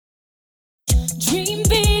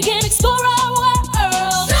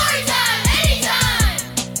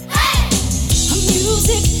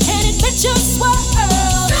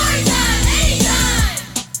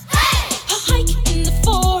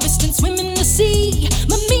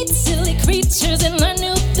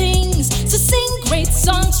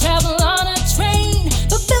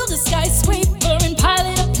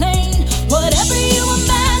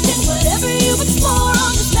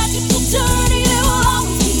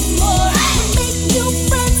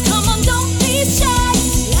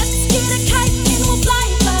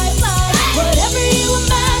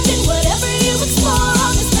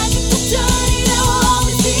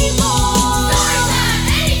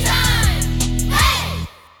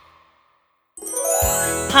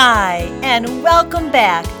Hi, and welcome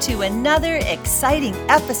back to another exciting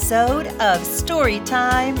episode of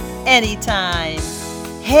Storytime Anytime.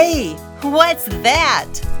 Hey, what's that?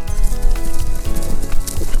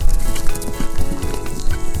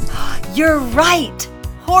 You're right,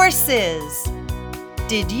 horses!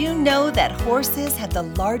 Did you know that horses have the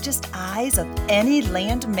largest eyes of any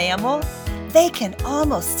land mammal? They can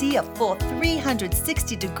almost see a full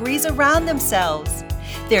 360 degrees around themselves.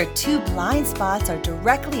 Their two blind spots are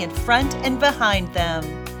directly in front and behind them.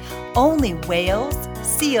 Only whales,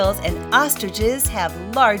 seals, and ostriches have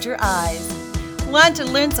larger eyes. Want to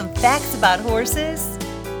learn some facts about horses?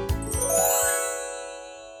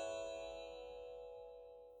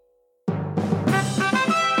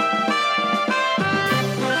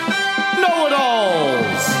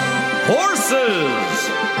 Know-it-alls! Horses!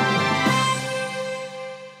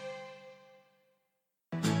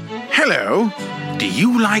 Hello. Do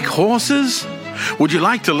you like horses? Would you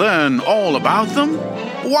like to learn all about them?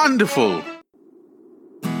 Wonderful!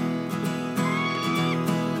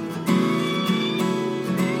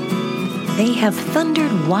 They have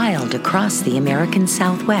thundered wild across the American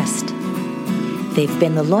Southwest. They've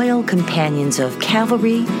been the loyal companions of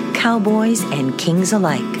cavalry, cowboys, and kings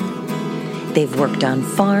alike. They've worked on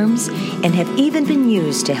farms and have even been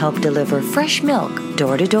used to help deliver fresh milk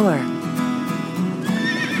door to door.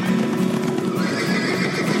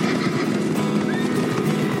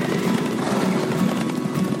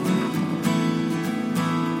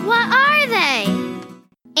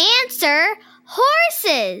 Answer,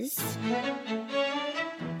 horses.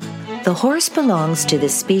 The horse belongs to the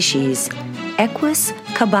species Equus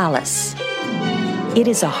caballus. It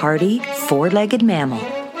is a hardy, four-legged mammal.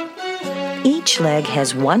 Each leg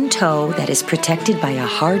has one toe that is protected by a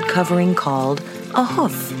hard covering called a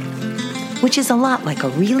hoof, which is a lot like a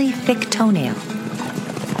really thick toenail.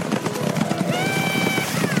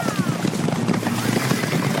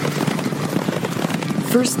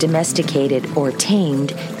 First domesticated or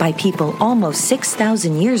tamed by people almost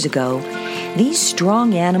 6,000 years ago, these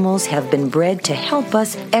strong animals have been bred to help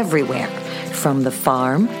us everywhere, from the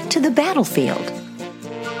farm to the battlefield.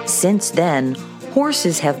 Since then,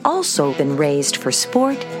 horses have also been raised for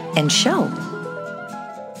sport and show.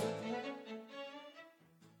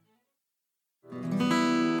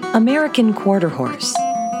 American Quarter Horse,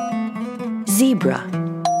 Zebra,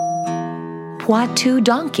 Poitou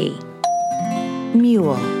Donkey,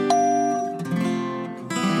 Mule.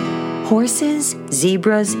 Horses,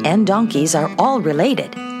 zebras, and donkeys are all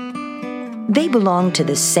related. They belong to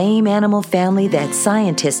the same animal family that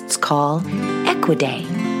scientists call Equidae.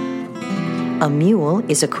 A mule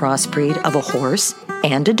is a crossbreed of a horse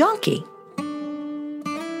and a donkey.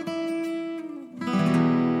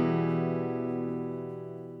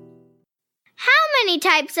 How many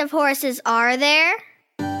types of horses are there?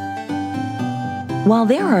 While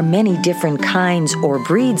there are many different kinds or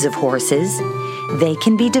breeds of horses, they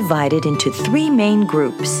can be divided into three main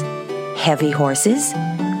groups: heavy horses,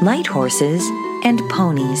 light horses, and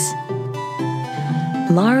ponies.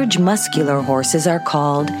 Large muscular horses are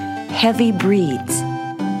called heavy breeds.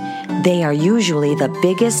 They are usually the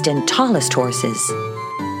biggest and tallest horses.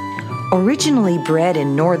 Originally bred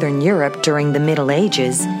in Northern Europe during the Middle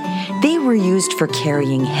Ages, they were used for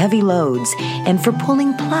carrying heavy loads and for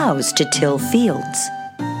pulling plows to till fields.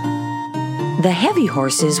 The heavy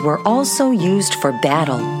horses were also used for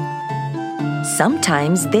battle.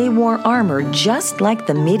 Sometimes they wore armor just like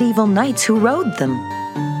the medieval knights who rode them.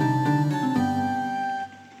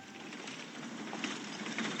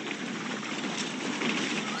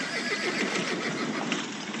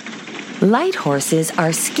 Light horses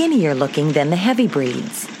are skinnier looking than the heavy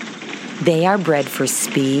breeds. They are bred for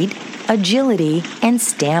speed, agility, and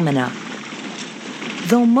stamina.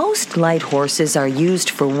 Though most light horses are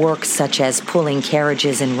used for work such as pulling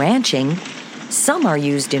carriages and ranching, some are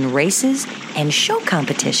used in races and show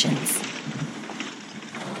competitions.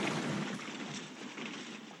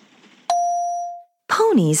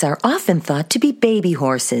 Ponies are often thought to be baby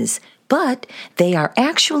horses, but they are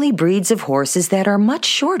actually breeds of horses that are much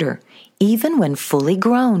shorter, even when fully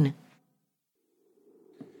grown.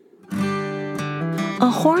 A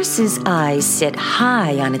horse's eyes sit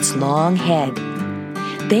high on its long head.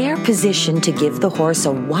 They are positioned to give the horse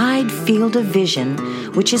a wide field of vision,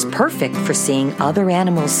 which is perfect for seeing other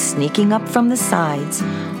animals sneaking up from the sides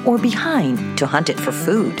or behind to hunt it for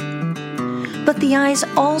food. But the eyes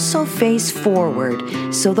also face forward,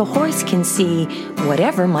 so the horse can see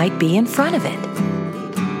whatever might be in front of it.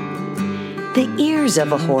 The ears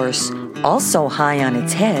of a horse, also high on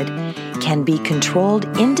its head, can be controlled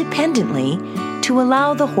independently to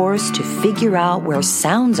allow the horse to figure out where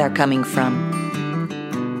sounds are coming from.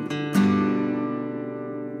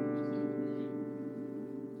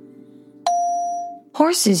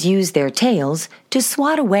 Horses use their tails to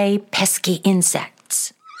swat away pesky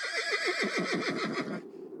insects.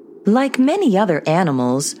 Like many other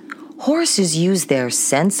animals, horses use their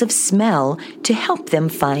sense of smell to help them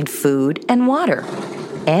find food and water,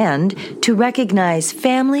 and to recognize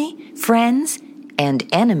family, friends, and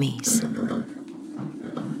enemies.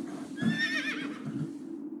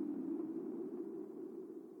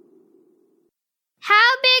 How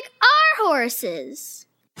big are horses?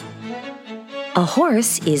 A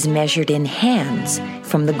horse is measured in hands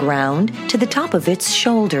from the ground to the top of its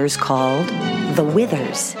shoulders, called the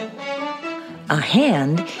withers. A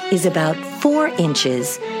hand is about 4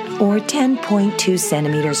 inches or 10.2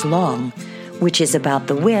 centimeters long, which is about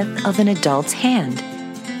the width of an adult's hand.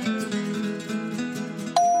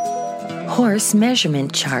 Horse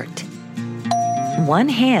measurement chart. 1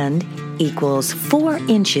 hand equals 4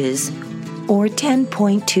 inches or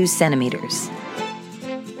 10.2 centimeters.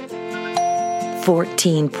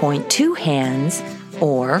 14.2 hands,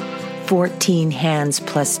 or 14 hands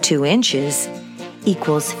plus 2 inches,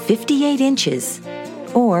 equals 58 inches,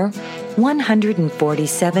 or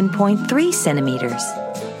 147.3 centimeters.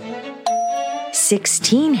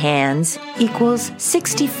 16 hands equals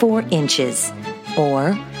 64 inches,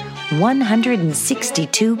 or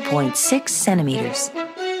 162.6 centimeters.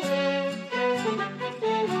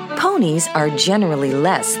 Ponies are generally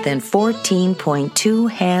less than 14.2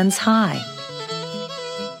 hands high.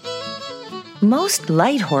 Most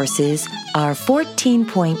light horses are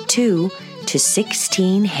 14.2 to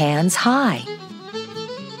 16 hands high.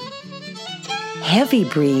 Heavy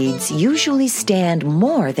breeds usually stand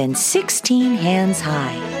more than 16 hands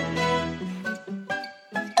high.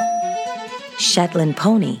 Shetland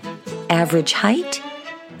pony, average height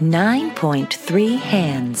 9.3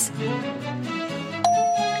 hands.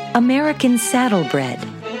 American saddlebred,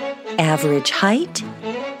 average height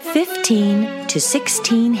 15 to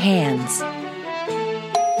 16 hands.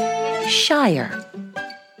 Shire,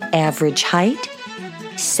 average height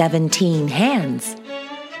 17 hands.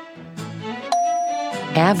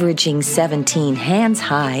 Averaging 17 hands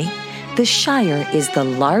high, the Shire is the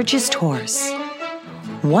largest horse.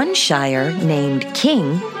 One Shire, named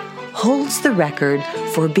King, holds the record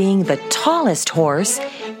for being the tallest horse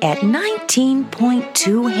at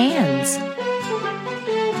 19.2 hands.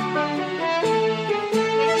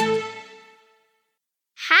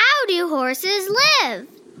 How do horses live?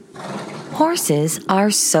 Horses are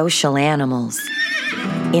social animals.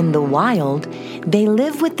 In the wild, they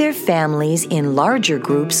live with their families in larger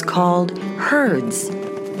groups called herds.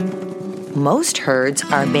 Most herds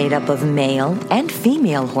are made up of male and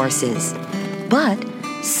female horses, but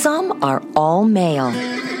some are all male.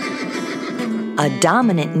 A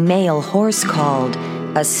dominant male horse called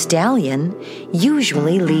a stallion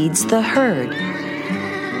usually leads the herd.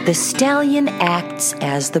 The stallion acts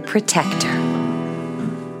as the protector.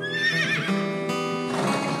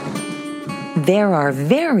 There are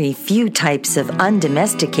very few types of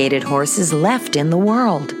undomesticated horses left in the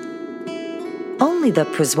world. Only the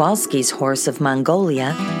Przewalski's horse of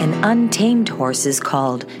Mongolia and untamed horses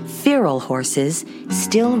called feral horses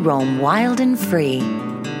still roam wild and free.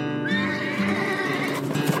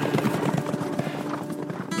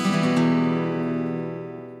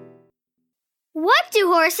 What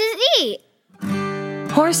do horses eat?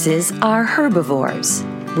 Horses are herbivores,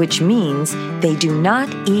 which means they do not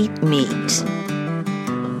eat meat.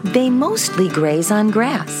 They mostly graze on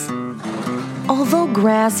grass. Although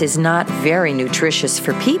grass is not very nutritious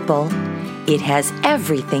for people, it has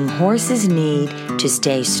everything horses need to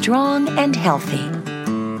stay strong and healthy.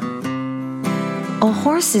 A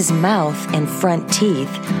horse's mouth and front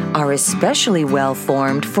teeth are especially well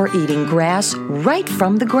formed for eating grass right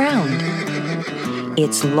from the ground.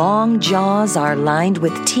 Its long jaws are lined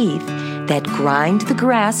with teeth that grind the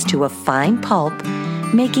grass to a fine pulp,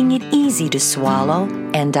 making it easy to swallow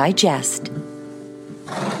and digest.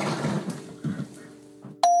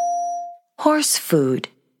 Horse food: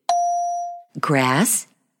 grass,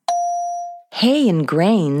 hay and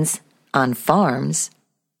grains on farms,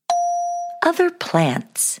 other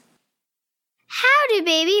plants. How do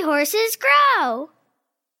baby horses grow?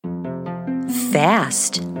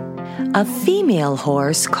 Fast. A female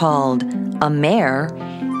horse called a mare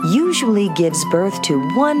usually gives birth to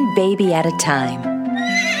one baby at a time.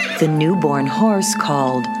 The newborn horse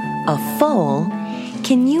called a foal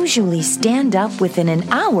can usually stand up within an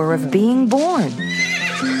hour of being born.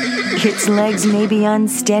 Its legs may be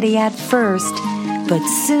unsteady at first, but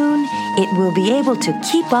soon it will be able to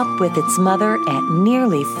keep up with its mother at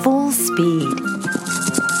nearly full speed.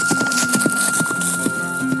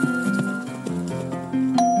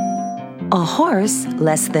 A horse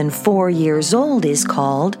less than 4 years old is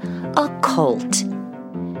called a colt.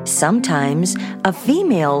 Sometimes a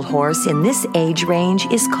female horse in this age range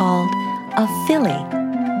is called a filly.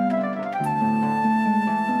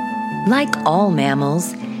 Like all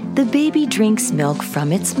mammals, the baby drinks milk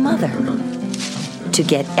from its mother. To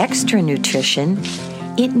get extra nutrition,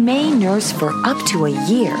 it may nurse for up to a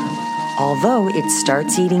year, although it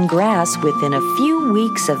starts eating grass within a few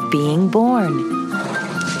weeks of being born.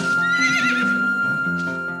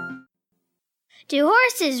 Do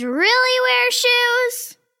horses really wear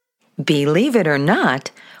shoes? Believe it or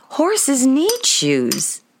not, horses need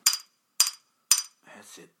shoes.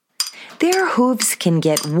 Their hooves can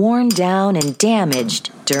get worn down and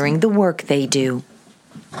damaged during the work they do.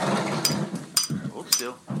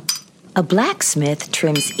 A blacksmith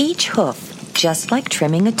trims each hoof just like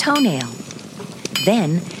trimming a toenail.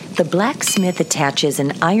 Then, the blacksmith attaches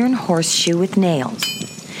an iron horseshoe with nails.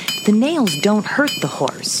 The nails don't hurt the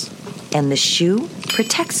horse, and the shoe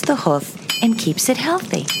protects the hoof and keeps it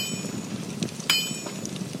healthy.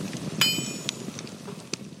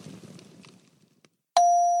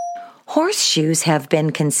 Horseshoes have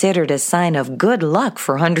been considered a sign of good luck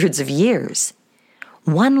for hundreds of years.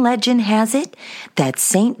 One legend has it that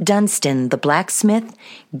St. Dunstan the blacksmith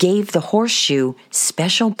gave the horseshoe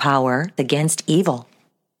special power against evil.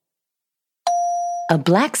 A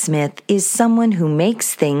blacksmith is someone who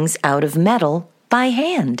makes things out of metal by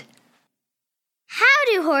hand. How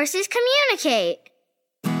do horses communicate?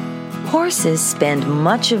 Horses spend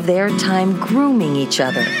much of their time grooming each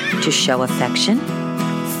other to show affection,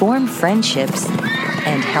 form friendships,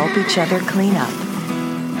 and help each other clean up.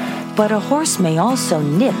 But a horse may also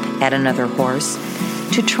nip at another horse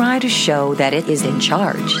to try to show that it is in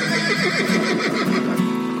charge.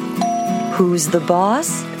 Who's the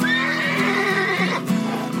boss?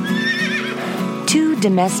 Two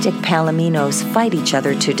domestic palominos fight each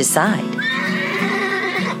other to decide.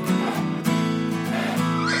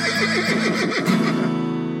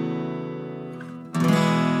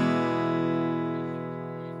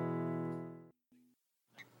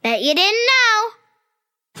 Bet you didn't know.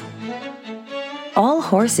 All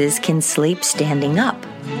horses can sleep standing up.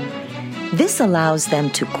 This allows them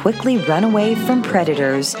to quickly run away from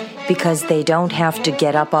predators because they don't have to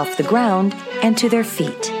get up off the ground and to their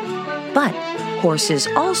feet. But horses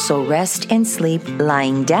also rest and sleep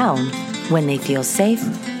lying down when they feel safe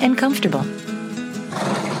and comfortable.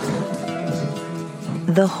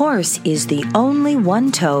 The horse is the only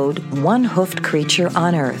one-toed, one-hoofed creature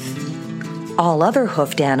on Earth. All other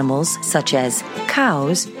hoofed animals, such as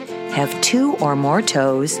cows, have 2 or more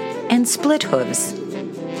toes and split hooves.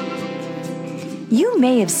 You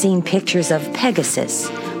may have seen pictures of Pegasus,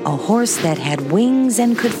 a horse that had wings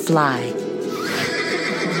and could fly.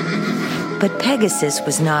 But Pegasus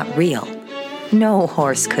was not real. No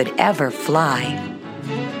horse could ever fly.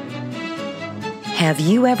 Have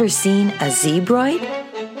you ever seen a zebroid?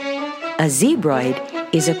 A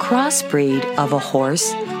zebroid is a crossbreed of a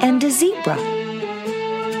horse and a zebra.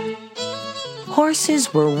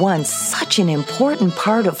 Horses were once such an important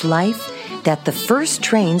part of life that the first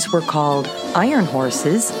trains were called iron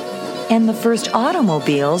horses and the first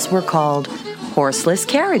automobiles were called horseless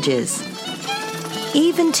carriages.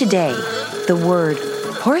 Even today, the word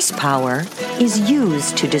horsepower is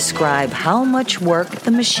used to describe how much work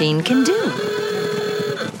the machine can do.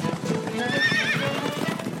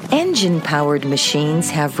 Engine-powered machines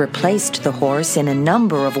have replaced the horse in a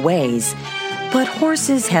number of ways, but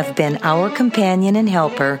horses have been our companion and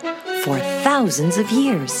helper for thousands of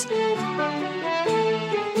years.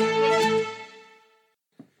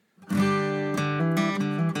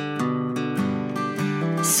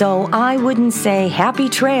 So I wouldn't say happy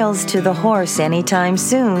trails to the horse anytime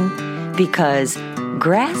soon, because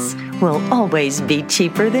grass will always be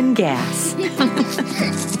cheaper than gas.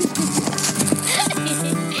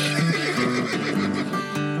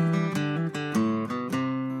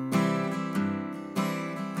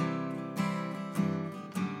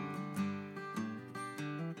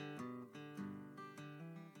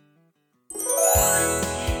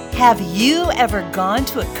 Have you ever gone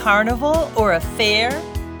to a carnival or a fair?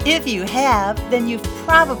 If you have, then you've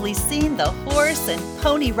probably seen the horse and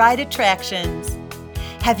pony ride attractions.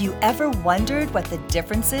 Have you ever wondered what the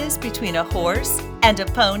difference is between a horse and a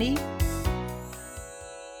pony?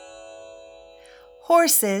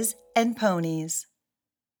 Horses and ponies.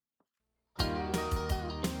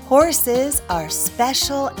 Horses are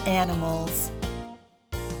special animals.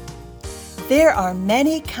 There are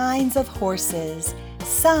many kinds of horses.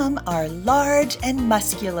 Some are large and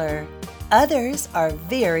muscular. Others are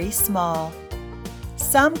very small.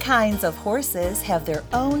 Some kinds of horses have their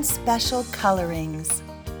own special colorings.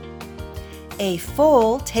 A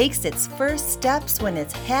foal takes its first steps when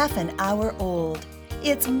it's half an hour old.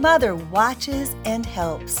 Its mother watches and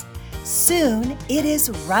helps. Soon it is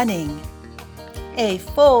running. A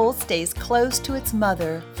foal stays close to its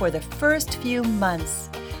mother for the first few months.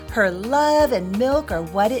 Her love and milk are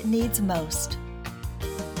what it needs most.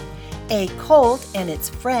 A colt and its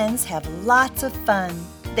friends have lots of fun.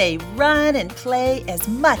 They run and play as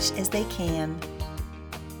much as they can.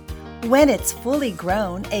 When it's fully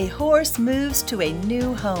grown, a horse moves to a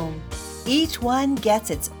new home. Each one gets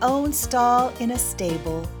its own stall in a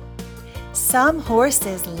stable. Some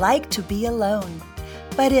horses like to be alone,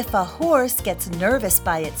 but if a horse gets nervous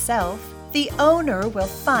by itself, the owner will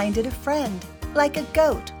find it a friend, like a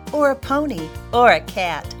goat or a pony or a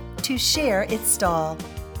cat, to share its stall.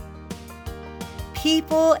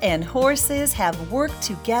 People and horses have worked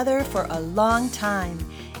together for a long time.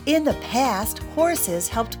 In the past, horses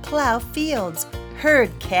helped plow fields,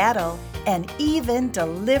 herd cattle, and even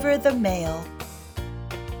deliver the mail.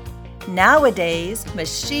 Nowadays,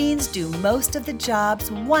 machines do most of the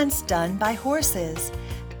jobs once done by horses,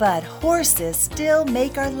 but horses still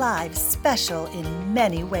make our lives special in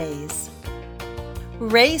many ways.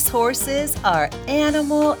 Race horses are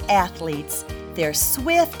animal athletes. They're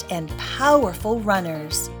swift and powerful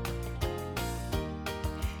runners.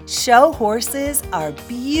 Show horses are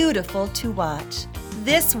beautiful to watch.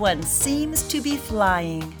 This one seems to be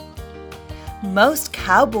flying. Most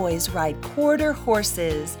cowboys ride quarter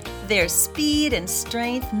horses. Their speed and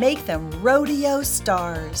strength make them rodeo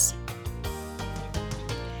stars.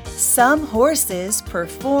 Some horses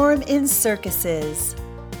perform in circuses.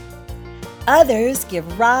 Others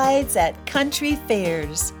give rides at country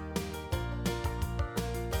fairs.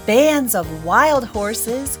 Bands of wild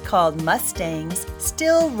horses, called mustangs,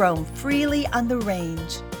 still roam freely on the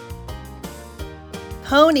range.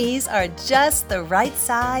 Ponies are just the right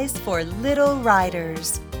size for little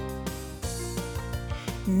riders.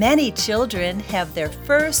 Many children have their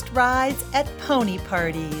first rides at pony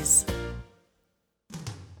parties.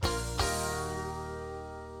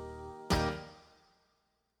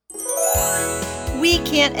 We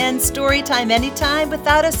can't end Storytime anytime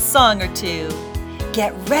without a song or two.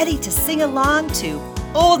 Get ready to sing along to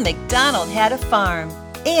Old MacDonald Had a Farm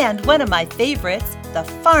and one of my favorites, The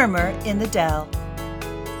Farmer in the Dell.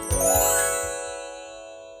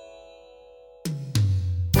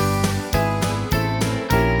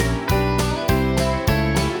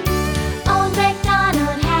 Old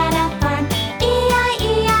MacDonald had a farm,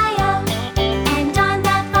 E-I-E-I-O. And on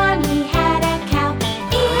that farm he had a cow,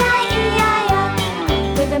 E-I-E-I-O.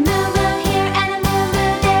 With a moo-moo here and a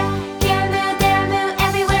moo-moo there, here a moo, there a moo,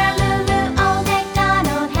 everywhere a moo-moo. Old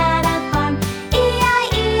MacDonald had a farm,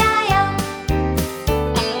 E-I-E-I-O.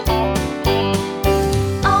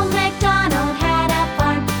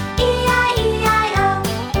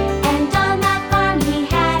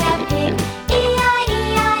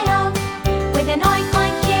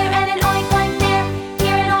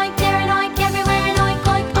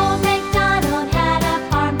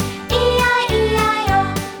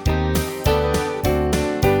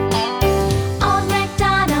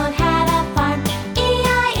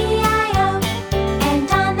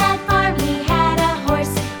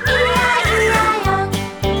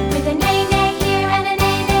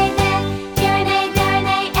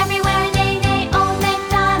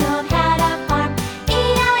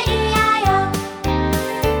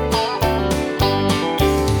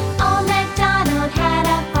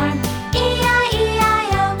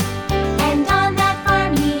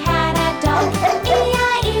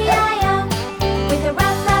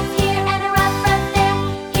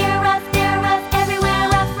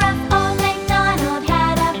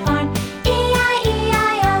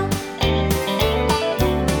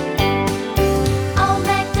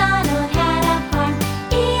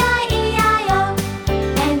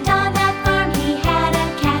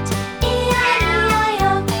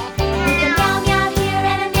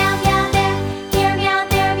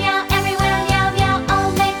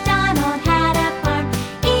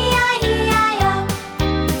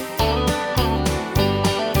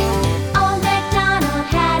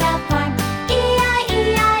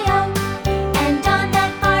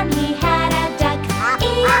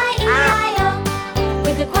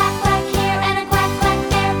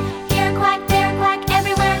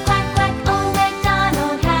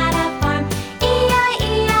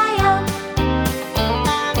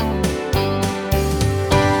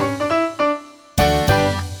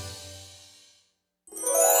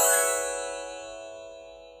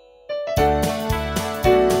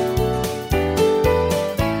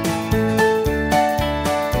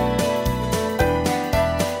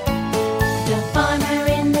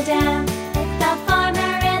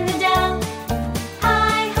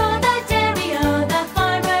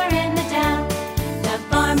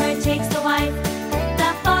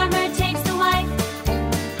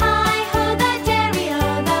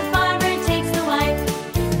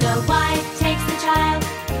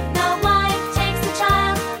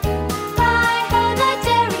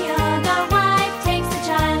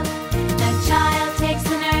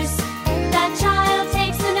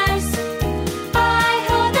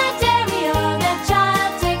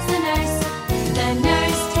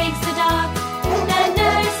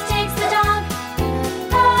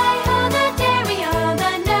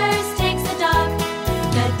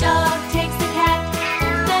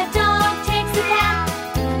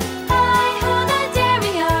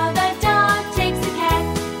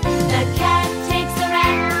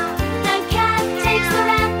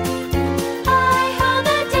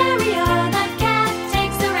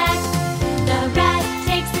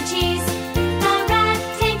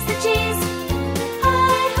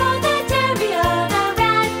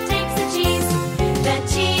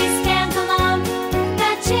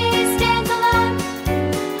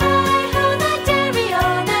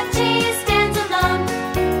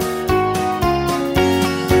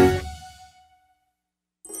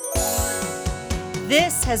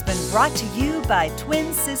 has been brought to you by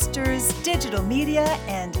Twin Sisters Digital Media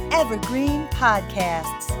and Evergreen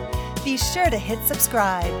Podcasts. Be sure to hit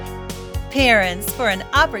subscribe. Parents, for an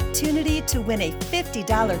opportunity to win a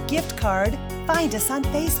 $50 gift card, find us on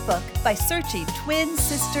Facebook by searching Twin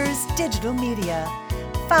Sisters Digital Media.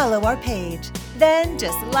 Follow our page, then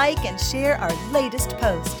just like and share our latest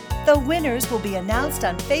post. The winners will be announced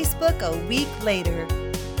on Facebook a week later.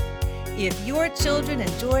 If your children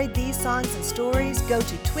enjoyed these songs and stories, go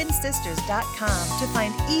to twinsisters.com to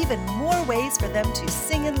find even more ways for them to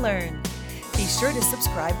sing and learn. Be sure to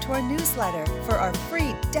subscribe to our newsletter for our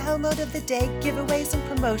free Download of the Day giveaways and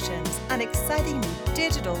promotions on exciting new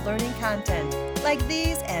digital learning content like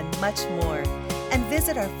these and much more. And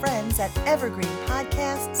visit our friends at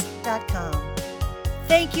evergreenpodcasts.com.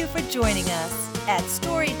 Thank you for joining us at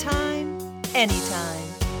Storytime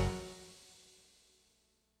Anytime.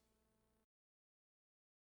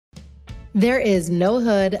 There is no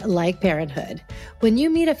hood like parenthood. When you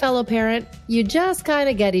meet a fellow parent, you just kind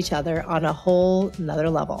of get each other on a whole nother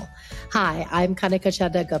level. Hi, I'm Kanika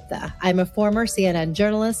Chadda Gupta. I'm a former CNN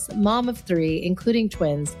journalist, mom of 3, including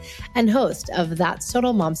twins, and host of That's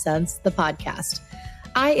Total Mom Sense, the podcast.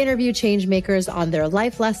 I interview changemakers on their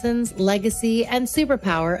life lessons, legacy, and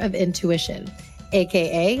superpower of intuition,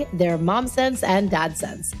 aka their mom sense and dad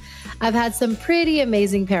sense. I've had some pretty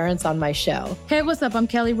amazing parents on my show. Hey, what's up? I'm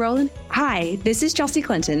Kelly Rowland. Hi, this is Chelsea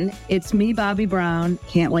Clinton. It's me, Bobby Brown.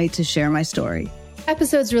 Can't wait to share my story.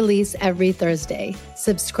 Episodes release every Thursday.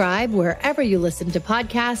 Subscribe wherever you listen to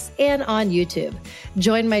podcasts and on YouTube.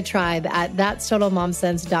 Join my tribe at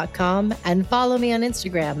that'stotalmomsense.com and follow me on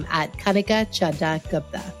Instagram at Kanika Chadda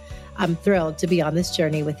Gupta. I'm thrilled to be on this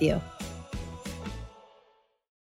journey with you.